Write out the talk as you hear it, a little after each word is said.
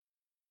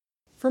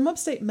From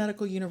Upstate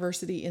Medical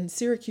University in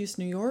Syracuse,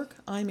 New York,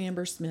 I'm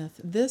Amber Smith.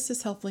 This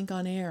is HealthLink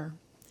on Air.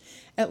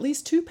 At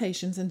least 2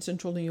 patients in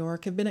central New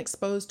York have been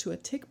exposed to a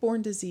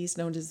tick-borne disease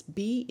known as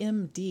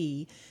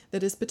BMD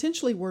that is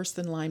potentially worse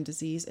than Lyme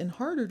disease and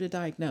harder to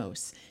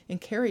diagnose and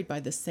carried by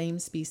the same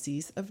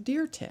species of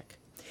deer tick.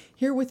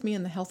 Here with me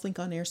in the HealthLink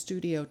on Air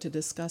studio to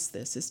discuss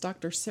this is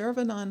Dr.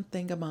 Saravanan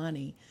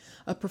Thangamani,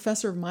 a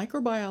professor of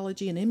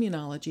microbiology and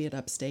immunology at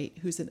Upstate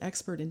who's an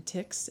expert in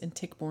ticks and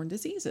tick-borne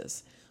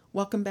diseases.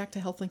 Welcome back to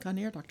HealthLink on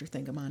Air, Dr.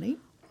 Thangamani.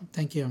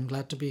 Thank you. I'm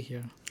glad to be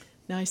here.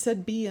 Now, I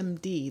said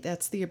BMD.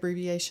 That's the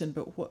abbreviation,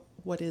 but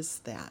what is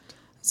that?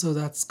 So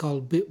that's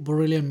called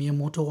Borrelia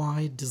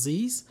miyamotoi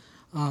disease.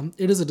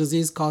 It is a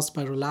disease caused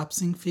by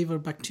relapsing fever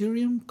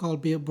bacterium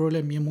called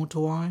Borrelia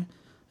miyamotoi.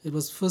 It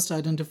was first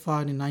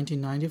identified in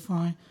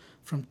 1995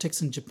 from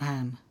ticks in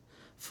Japan.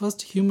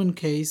 First human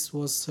case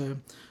was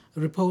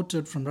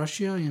reported from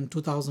Russia in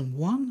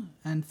 2001,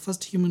 and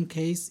first human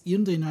case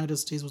in the United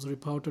States was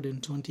reported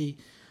in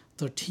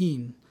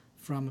 2013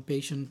 from a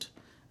patient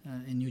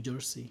in New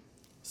Jersey.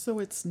 So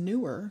it's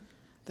newer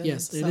than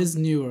Yes, it is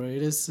newer.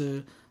 It is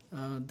the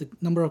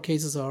number of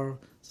cases are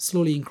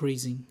slowly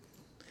increasing.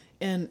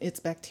 And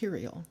it's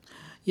bacterial.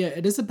 Yeah,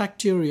 it is a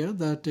bacteria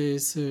that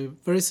is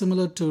very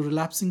similar to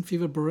relapsing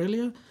fever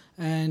Borrelia.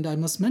 And I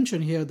must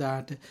mention here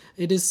that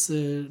it is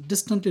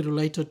distantly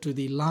related to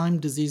the Lyme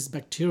disease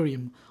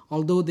bacterium.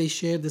 Although they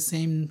share the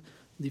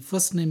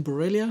first name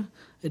Borrelia,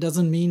 it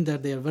doesn't mean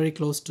that they are very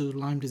close to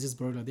Lyme disease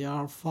Borrelia. They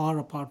are far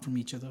apart from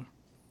each other.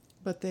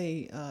 But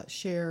they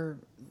share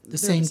the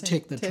same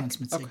tick that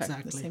transmits. Okay,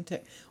 exactly. The same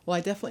tick. Well, I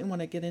definitely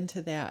want to get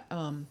into that.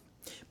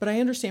 But I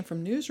understand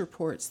from news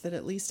reports that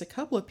at least a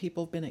couple of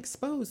people have been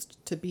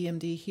exposed to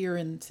BMD here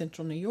in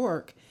central New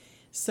York.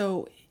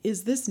 So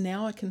is this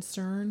now a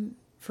concern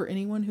for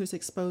anyone who's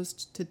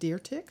exposed to deer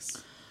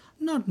ticks?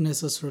 Not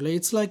necessarily.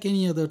 It's like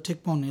any other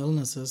tick-borne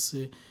illnesses.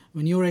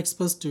 When you're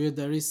exposed to it,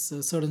 there is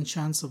a certain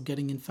chance of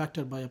getting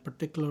infected by a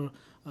particular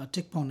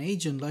tick-borne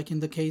agent. Like in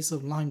the case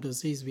of Lyme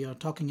disease, we are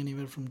talking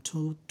anywhere from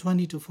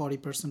 20 to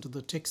 40% of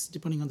the ticks,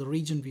 depending on the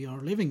region we are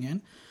living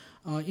in.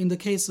 In the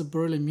case of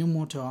Borrelia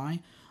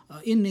miyamotoi,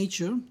 in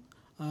nature,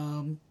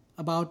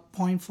 about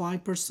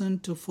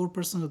 0.5% to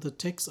 4% of the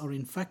ticks are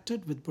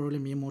infected with Borrelia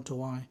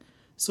miyamotoi.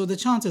 So the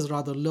chance is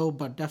rather low,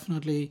 but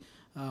definitely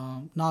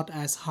not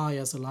as high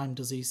as a Lyme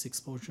disease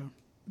exposure.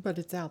 But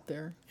it's out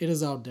there. It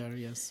is out there,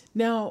 yes.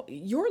 Now,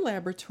 your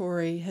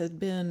laboratory had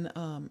been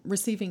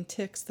receiving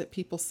ticks that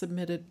people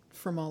submitted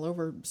from all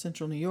over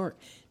central New York.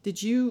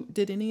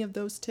 Did any of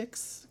those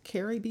ticks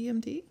carry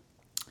BMD?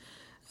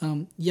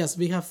 Yes,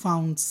 we have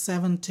found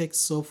 7 ticks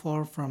so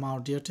far from our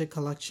deer tick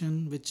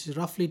collection, which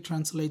roughly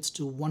translates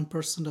to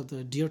 1% of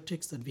the deer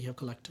ticks that we have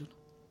collected.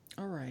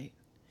 All right.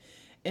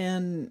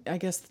 And I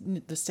guess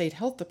the state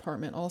health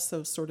department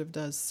also sort of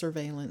does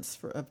surveillance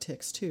of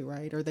ticks too,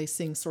 right? Are they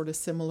seeing sort of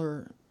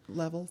similar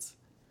levels?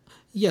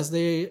 Yes,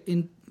 they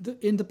in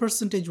the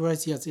percentage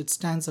wise, yes, it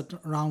stands at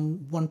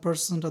around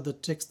 1% of the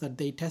ticks that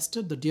they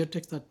tested. The deer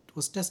ticks that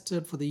was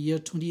tested for the year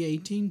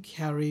 2018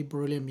 carry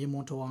Borrelia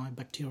miyamotoi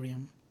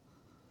bacterium.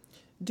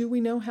 Do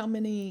we know how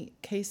many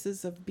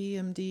cases of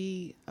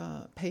BMD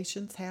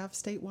patients have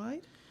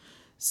statewide?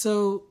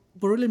 So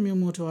Borrelia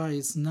miyamotoi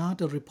is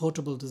not a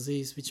reportable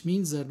disease, which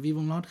means that we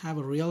will not have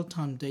a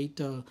real-time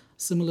data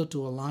similar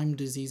to a Lyme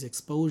disease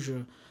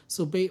exposure.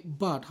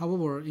 But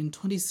however, in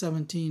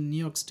 2017, New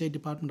York State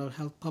Department of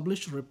Health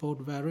published a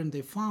report wherein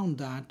they found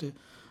that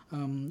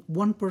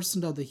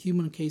 1% of the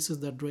human cases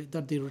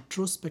that they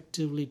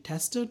retrospectively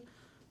tested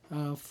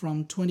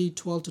from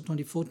 2012 to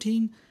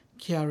 2014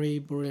 carry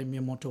Borrelia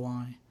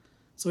miyamotoi.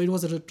 So it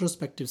was a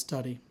retrospective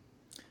study.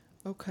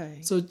 Okay.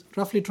 So it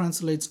roughly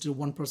translates to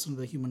 1% of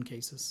the human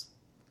cases.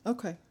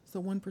 Okay,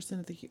 so 1%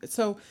 of the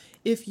so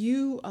if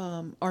you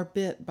are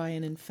bit by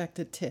an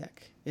infected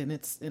tick,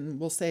 and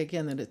we'll say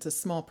again that it's a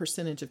small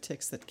percentage of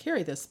ticks that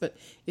carry this, but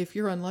if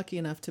you're unlucky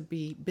enough to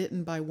be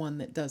bitten by one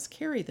that does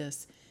carry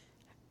this,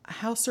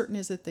 how certain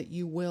is it that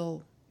you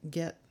will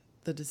get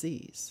the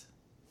disease?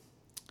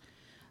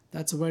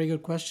 That's a very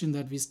good question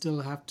that we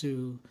still have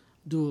to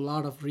do a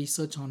lot of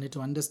research on it to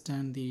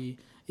understand the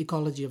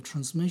ecology of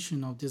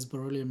transmission of this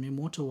Borrelia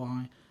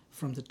miyamotoi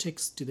from the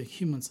ticks to the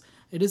humans.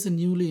 It is a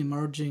newly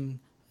emerging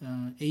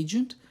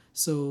agent,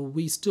 so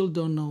we still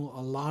don't know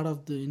a lot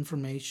of the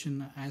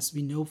information as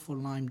we know for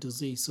Lyme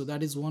disease. So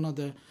that is one of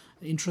the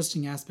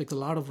interesting aspects. A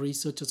lot of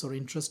researchers are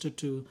interested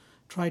to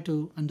try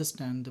to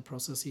understand the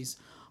processes.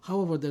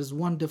 However, there's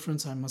one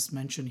difference I must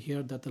mention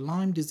here, that the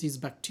Lyme disease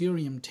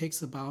bacterium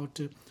takes about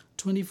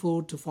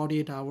 24 to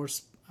 48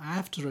 hours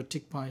after a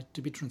tick bite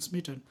to be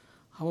transmitted.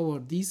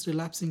 However, these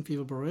relapsing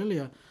fever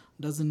Borrelia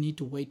doesn't need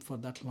to wait for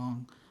that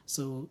long.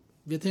 So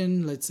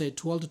within, let's say,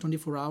 12 to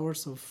 24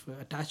 hours of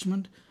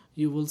attachment,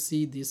 you will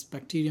see this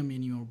bacterium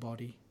in your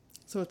body.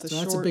 So it's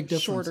that's a big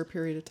difference. Shorter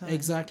period of time.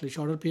 Exactly,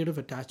 shorter period of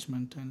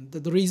attachment. And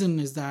the reason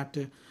is that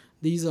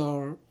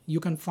you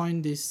can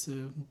find this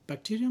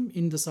bacterium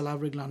in the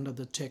salivary gland of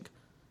the tick,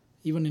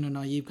 even in a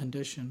naive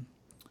condition.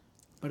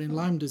 But in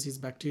Lyme disease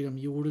bacterium,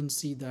 you wouldn't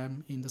see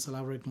them in the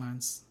salivary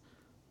glands.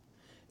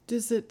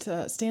 Does it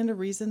stand to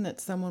reason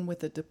that someone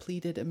with a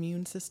depleted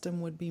immune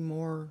system would be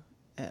more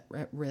at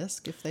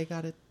risk if they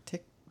got a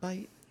tick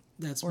bite?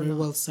 That's Or very not?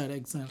 well said,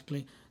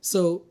 exactly.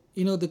 So,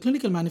 the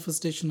clinical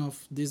manifestation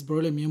of this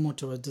Borrelia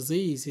miyamotoi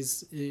disease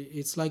is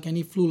it's like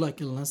any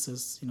flu-like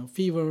illnesses,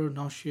 fever,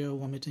 nausea,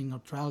 vomiting, or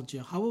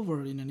arthralgia.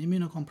 However, in an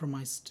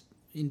immunocompromised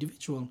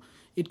individual,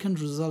 it can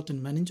result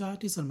in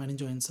meningitis or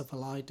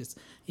meningoencephalitis.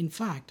 In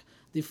fact,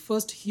 the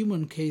first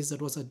human case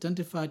that was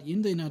identified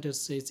in the United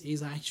States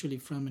is actually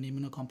from an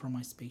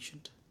immunocompromised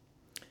patient.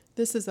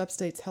 This is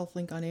Upstate's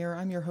HealthLink on Air.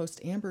 I'm your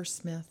host, Amber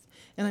Smith,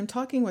 and I'm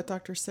talking with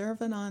Dr.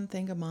 Saravanan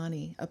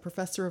Thangamani, a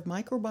professor of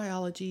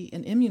microbiology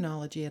and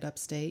immunology at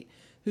Upstate,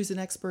 who's an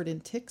expert in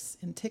ticks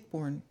and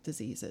tick-borne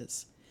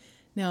diseases.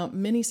 Now,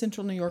 many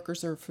Central New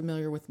Yorkers are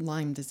familiar with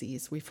Lyme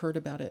disease. We've heard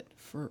about it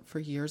for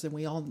years, and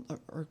we all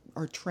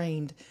are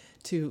trained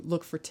to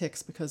look for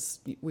ticks because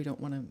we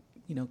don't want to,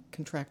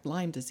 contract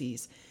Lyme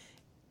disease.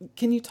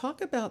 Can you talk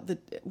about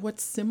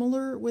what's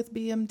similar with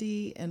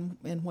BMD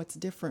and what's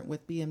different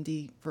with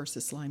BMD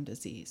versus Lyme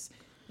disease?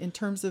 In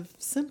terms of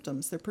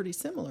symptoms, they're pretty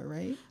similar,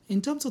 right?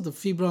 In terms of the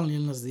febrile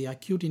illness, the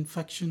acute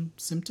infection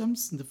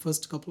symptoms, in the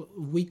first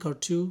week or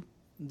two,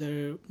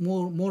 they're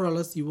more or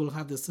less you will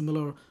have the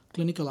similar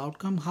clinical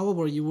outcome.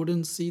 However, you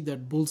wouldn't see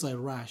that bullseye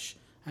rash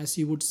as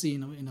you would see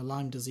in a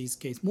Lyme disease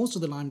case. Most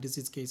of the Lyme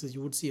disease cases,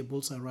 you would see a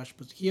bullseye rash,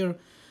 but here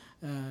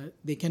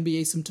they can be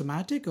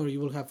asymptomatic or you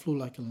will have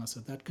flu-like illness.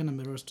 So that kind of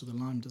mirrors to the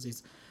Lyme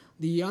disease.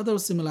 The other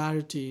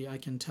similarity I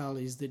can tell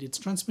is that it's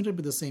transmitted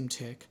with the same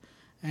tick,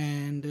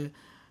 and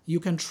you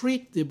can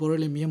treat the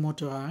Borrelia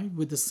miyamotoi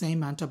with the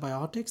same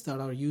antibiotics that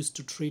are used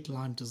to treat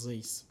Lyme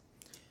disease,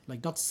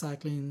 like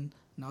doxycycline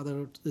and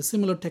other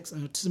similar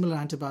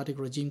antibiotic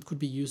regime could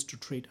be used to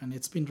treat, and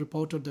it's been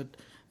reported that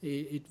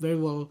it very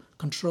well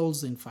controls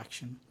the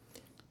infection.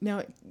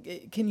 Now,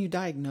 can you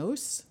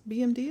diagnose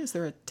BMD? Is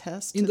there a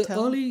test In to the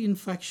tell? early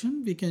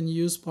infection, we can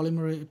use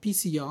polymerase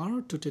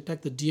PCR to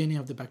detect the DNA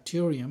of the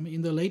bacterium.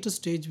 In the later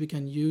stage, we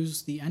can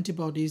use the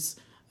antibodies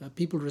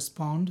people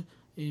respond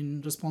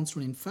in response to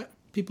an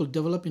people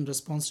develop in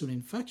response to an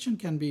infection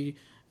can be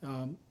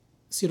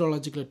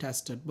serologically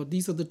tested. But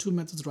these are the two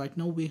methods right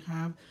now we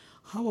have.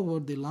 However,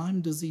 the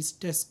Lyme disease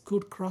test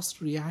could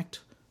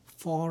cross-react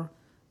for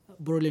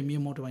Borrelia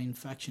miyamotoi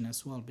infection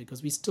as well,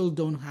 because we still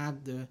don't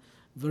have the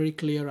very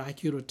clear,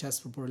 accurate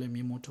test for Borrelia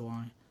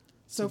miyamotoi.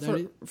 So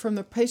from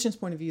the patient's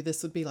point of view,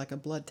 this would be like a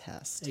blood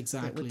test.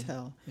 Exactly. That would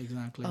tell.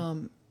 Exactly.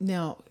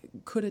 Now,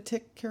 could a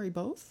tick carry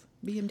both,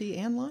 BMD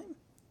and Lyme?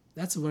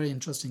 That's a very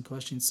interesting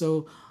question.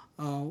 So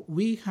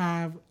we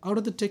have, out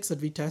of the ticks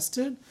that we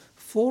tested,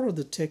 4 of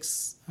the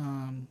ticks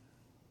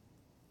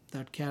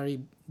carry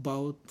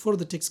both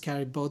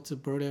the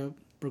Borrelia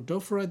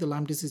burgdorferi, the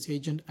Lyme disease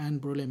agent, and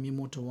Borrelia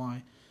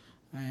miyamotoi.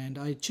 And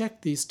I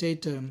checked the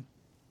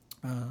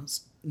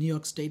New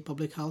York State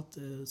Public Health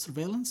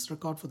surveillance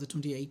record for the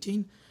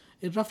 2018.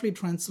 It roughly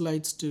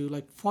translates to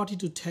like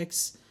 42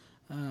 ticks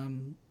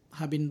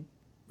have been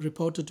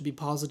reported to be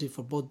positive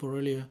for both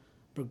Borrelia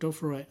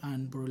burgdorferi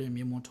and Borrelia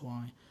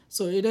miyamotoi.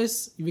 So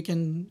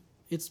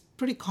it's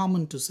pretty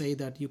common to say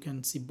that you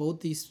can see both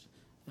these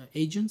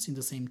agents in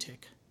the same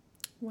tick.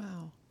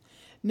 Wow.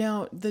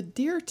 Now, the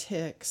deer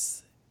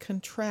ticks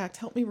contract,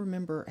 help me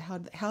remember,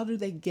 how do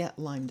they get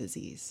Lyme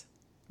disease?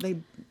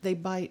 They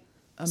bite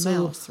a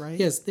mouse, right?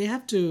 Yes, they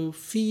have to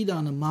feed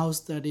on a mouse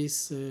that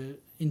is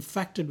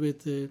infected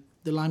with the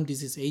Lyme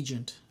disease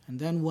agent. And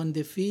then when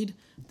they feed,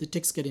 the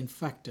ticks get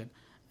infected.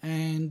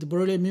 And the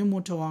Borrelia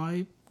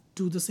miyamotoi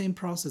do the same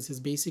process. Is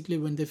basically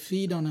when they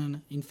feed on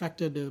an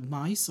infected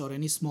mice or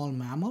any small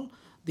mammal,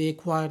 they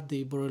acquire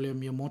the Borrelia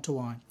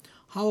miyamotoi.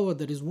 However,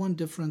 there is one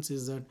difference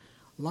is that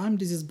Lyme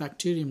disease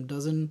bacterium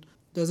doesn't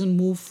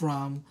move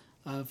from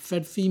a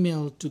fed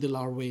female to the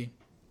larvae.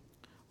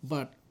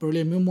 But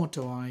Borrelia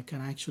miyamotoi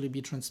can actually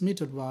be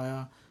transmitted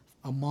via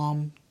a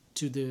mom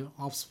to the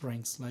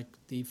offsprings. Like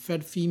the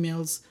fed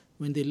females,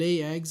 when they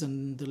lay eggs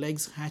and the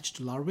eggs hatch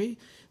to larvae,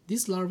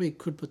 these larvae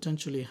could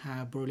potentially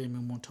have Borrelia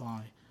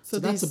miyamotoi. So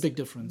that's a big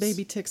difference.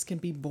 Baby ticks can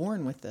be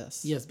born with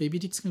this? Yes, baby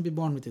ticks can be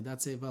born with it.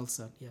 That's well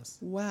said, yes.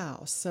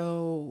 Wow.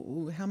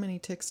 So how many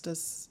ticks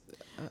does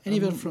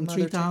anywhere from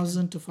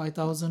 3,000 to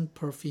 5,000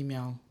 per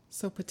female.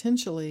 So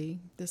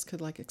potentially this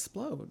could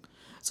explode.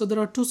 So there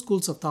are 2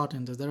 schools of thought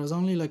in this. There is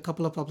only a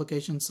couple of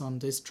publications on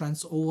this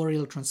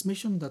transovarial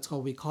transmission, that's how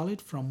we call it,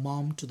 from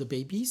mom to the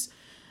babies.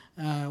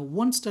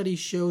 One study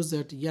shows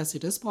that yes,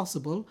 it is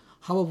possible.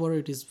 However,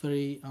 it is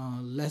very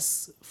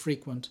less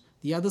frequent.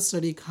 The other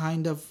study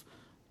kind of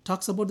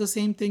talks about the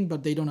same thing,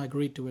 but they don't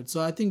agree to it.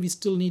 So I think we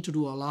still need to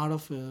do a lot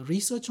of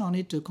research on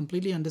it to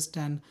completely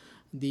understand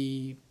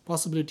the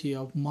possibility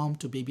of mom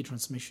to baby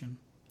transmission.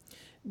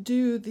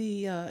 Do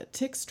the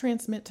ticks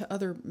transmit to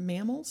other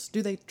mammals?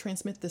 Do they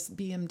transmit this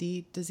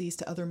BMD disease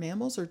to other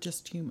mammals or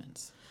just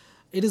humans?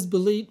 It is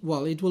believed,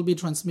 it will be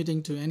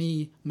transmitting to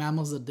any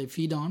mammals that they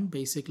feed on.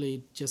 Basically,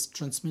 it just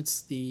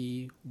transmits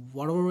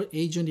whatever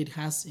agent it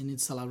has in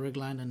its salivary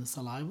gland and the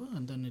saliva,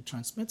 and then it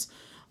transmits.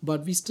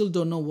 but we still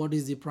don't know what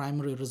is the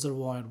primary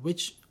reservoir,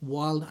 which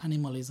wild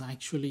animal is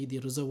actually the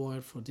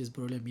reservoir for this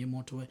Borrelia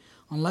miyamotoi.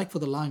 Unlike for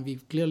the Lyme, we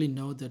clearly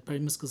know that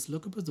Peromyscus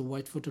leucopus, the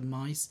white-footed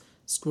mice,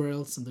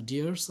 squirrels, and the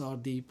deers are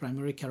the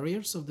primary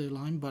carriers of the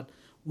Lyme, but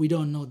we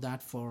don't know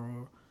that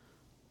for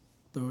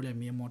Borrelia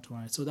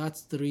miyamotoi. So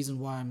that's the reason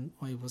why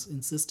I was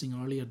insisting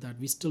earlier that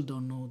we still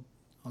don't know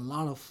a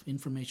lot of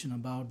information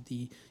about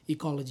the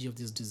ecology of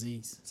this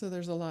disease. So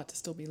there's a lot to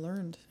still be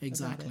learned.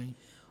 Exactly.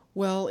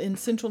 Well, in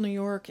central New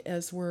York,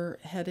 as we're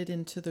headed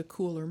into the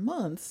cooler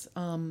months,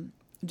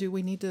 do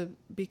we need to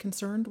be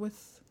concerned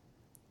with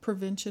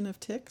prevention of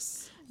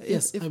ticks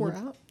if we're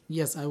out?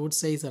 Yes, I would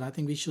say that I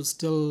think we should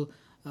still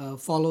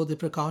follow the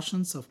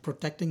precautions of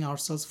protecting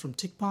ourselves from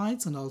tick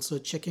bites and also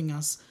checking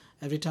us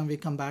every time we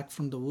come back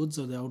from the woods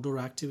or the outdoor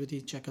activity,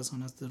 check us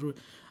on us the route.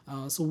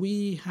 So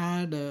we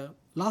had,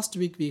 last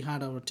week we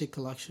had our tick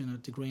collection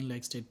at the Green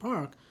Lake State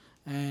Park,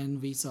 and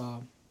we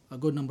saw a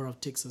good number of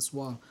ticks as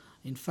well.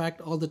 In fact,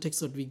 all the ticks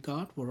that we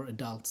got were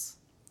adults.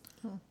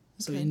 Oh, okay.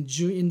 So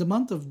in the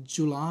month of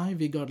July,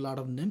 we got a lot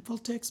of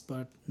nymphal ticks,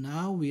 but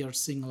now we are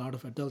seeing a lot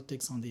of adult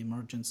ticks on the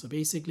emergence. So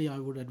basically, I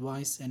would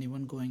advise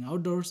anyone going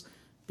outdoors,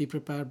 be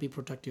prepared,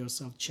 protect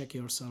yourself, check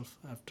yourself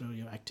after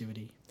your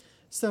activity.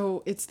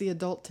 So it's the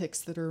adult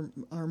ticks that are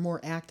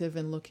more active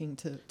and looking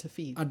to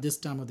feed. At this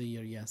time of the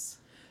year, yes.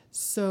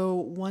 So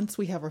once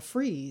we have a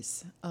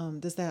freeze,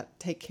 does that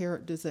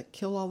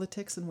kill all the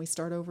ticks and we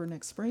start over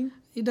next spring?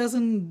 It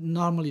doesn't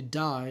normally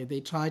die.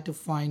 They try to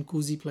find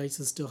cozy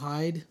places to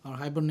hide or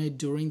hibernate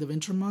during the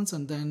winter months,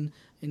 and then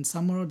in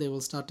summer they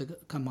will start to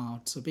come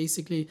out. So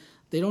basically,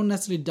 they don't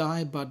necessarily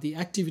die, but the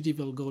activity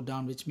will go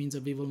down, which means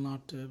that we will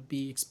not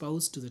be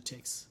exposed to the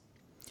ticks.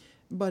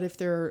 But if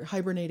they're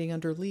hibernating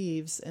under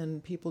leaves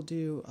and people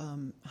do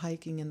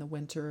hiking in the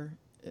winter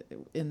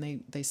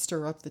and they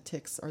stir up the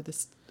ticks, are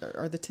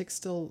the ticks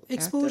still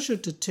Exposure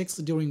active? to ticks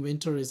during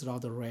winter is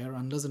rather rare,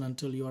 unless and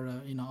until you are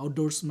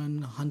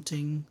outdoorsman,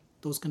 hunting,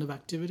 those kind of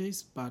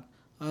activities. But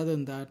other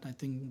than that, I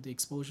think the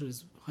exposure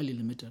is highly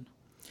limited.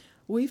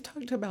 We've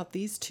talked about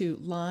these two,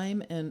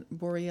 Lyme and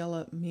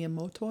Borrelia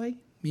miyamotoi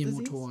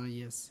disease. Miyamotoi,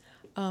 yes.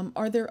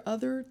 Are there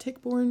other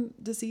tick-borne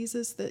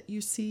diseases that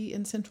you see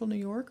in central New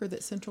York or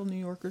that central New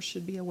Yorkers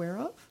should be aware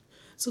of?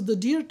 So the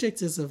deer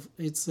tick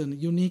it's a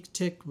unique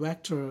tick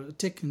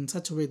in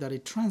such a way that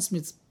it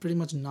transmits pretty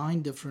much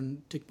 9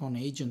 different tick-borne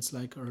agents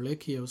like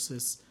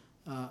ehrlichiosis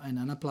and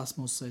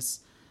anaplasmosis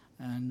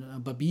and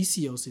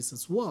babesiosis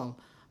as well.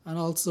 And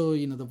also,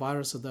 the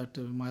virus that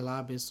my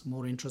lab is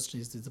more interested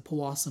in is the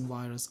Powassan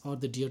virus or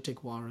the deer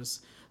tick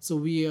virus. So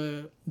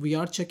we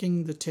are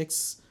checking the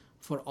ticks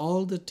for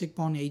all the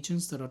tick-borne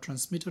agents that are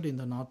transmitted in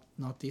the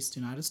northeast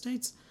United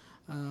States.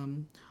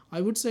 I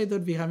would say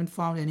that we haven't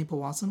found any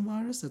Powassan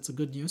virus. That's a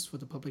good news for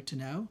the public to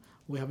know.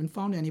 We haven't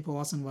found any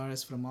Powassan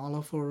virus from all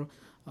of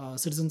our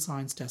citizen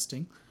science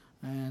testing,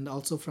 and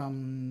also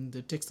from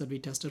the ticks that we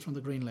tested from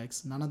the Green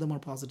Lakes. None of them are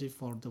positive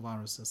for the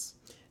viruses.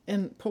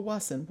 And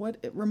Powassan,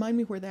 remind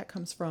me where that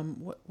comes from.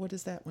 What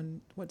is that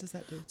one? What does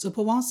that do? So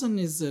Powassan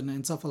is an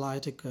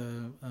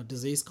encephalitic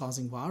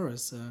disease-causing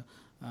virus.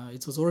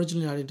 It was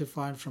originally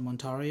identified from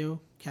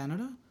Ontario,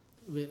 Canada,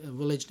 a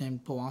village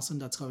named Powassan.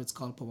 That's how it's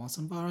called,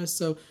 Powassan virus.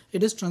 So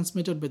it is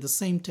transmitted by the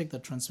same tick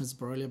that transmits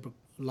Borrelia,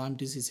 Lyme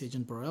disease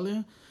agent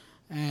Borrelia,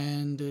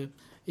 and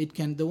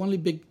the only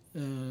big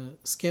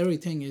scary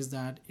thing is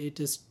that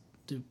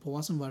the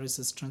Powassan virus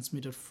is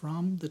transmitted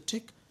from the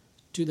tick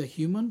to the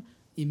human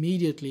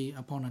immediately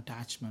upon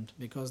attachment,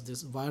 because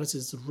this virus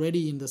is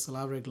ready in the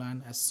salivary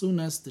gland. As soon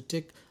as the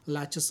tick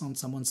latches on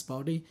someone's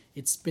body,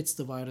 it spits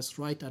the virus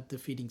right at the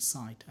feeding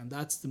site, and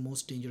that's the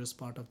most dangerous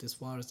part of this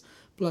virus.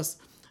 Plus,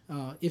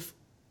 if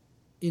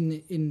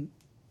in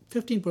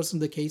 15% of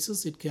the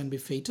cases it can be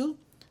fatal,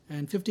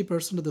 and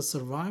 50% of the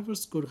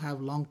survivors could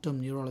have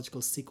long-term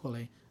neurological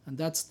sequelae, and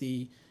that's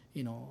the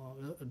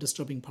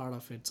disturbing part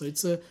of it. So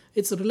it's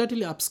a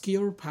relatively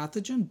obscure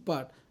pathogen,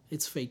 but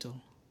it's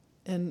fatal.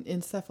 And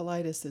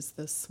encephalitis is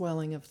the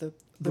swelling of the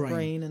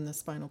brain and the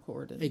spinal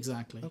cord.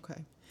 Exactly.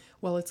 Okay.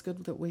 Well, it's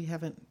good that we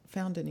haven't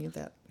found any of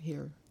that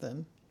here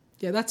then.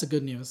 Yeah, that's a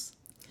good news.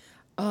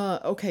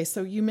 Okay,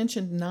 so you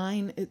mentioned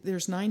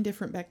there's 9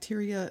 different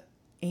bacteria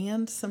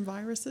and some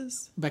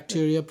viruses?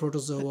 Bacteria,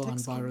 protozoa,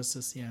 and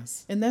viruses,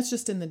 yes. And that's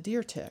just in the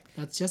deer tick?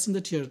 That's just in the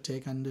deer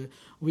tick, and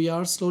we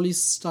are slowly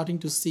starting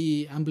to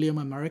see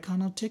Amblyomma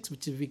americana ticks,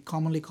 which we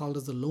commonly call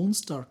as the Lone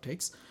Star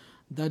ticks,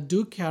 that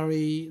do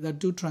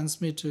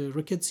transmit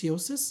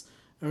rickettsiosis,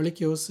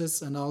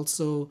 ehrlichiosis, and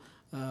also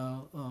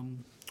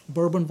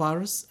Bourbon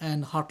virus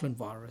and Heartland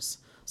virus.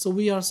 So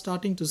we are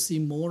starting to see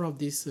more of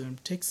these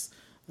ticks,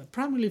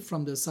 primarily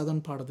from the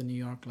southern part of the New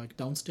York, like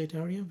downstate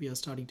area. We are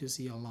starting to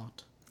see a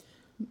lot.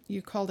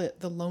 You called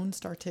it the Lone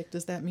Star tick.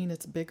 Does that mean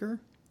it's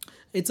bigger?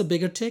 It's a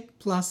bigger tick,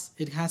 plus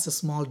it has a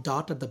small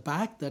dot at the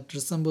back that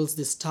resembles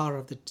the star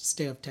of the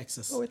state of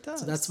Texas. Oh, it does.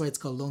 So that's why it's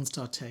called Lone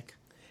Star tick.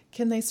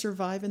 Can they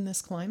survive in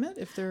this climate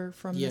if they're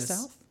from the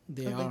south?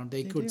 Yes,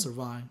 they could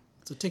survive.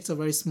 So ticks are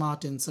very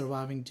smart in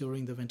surviving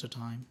during the winter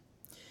time.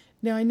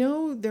 Now, I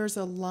know there's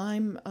a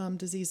Lyme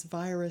disease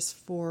virus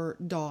for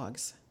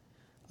dogs.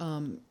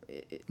 Lyme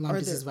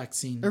disease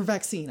vaccine. Or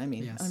vaccine, I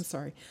mean. Yes. I'm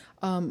sorry.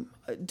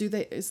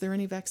 Is there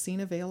any vaccine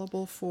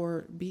available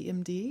for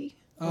BMD?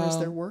 Or is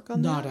there work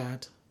on not that?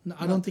 At. No,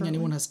 I don't think currently?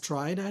 anyone has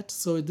tried it.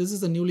 So this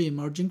is a newly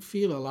emerging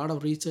field. A lot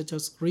of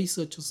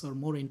researchers are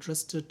more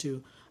interested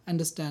to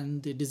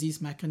understand the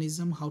disease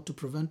mechanism, how to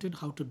prevent it,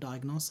 how to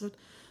diagnose it.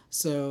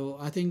 So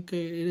I think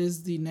it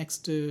is the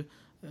next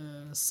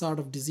sort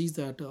of disease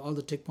that all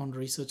the tick-borne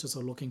researchers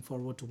are looking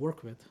forward to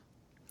work with.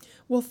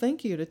 Well,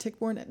 thank you to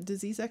tick-borne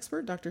disease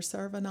expert Dr.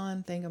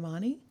 Saravanan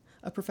Thangamani,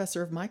 a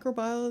professor of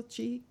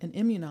microbiology and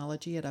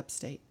immunology at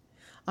Upstate.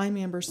 I'm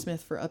Amber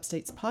Smith for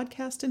Upstate's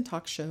podcast and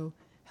talk show,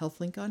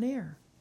 HealthLink on Air.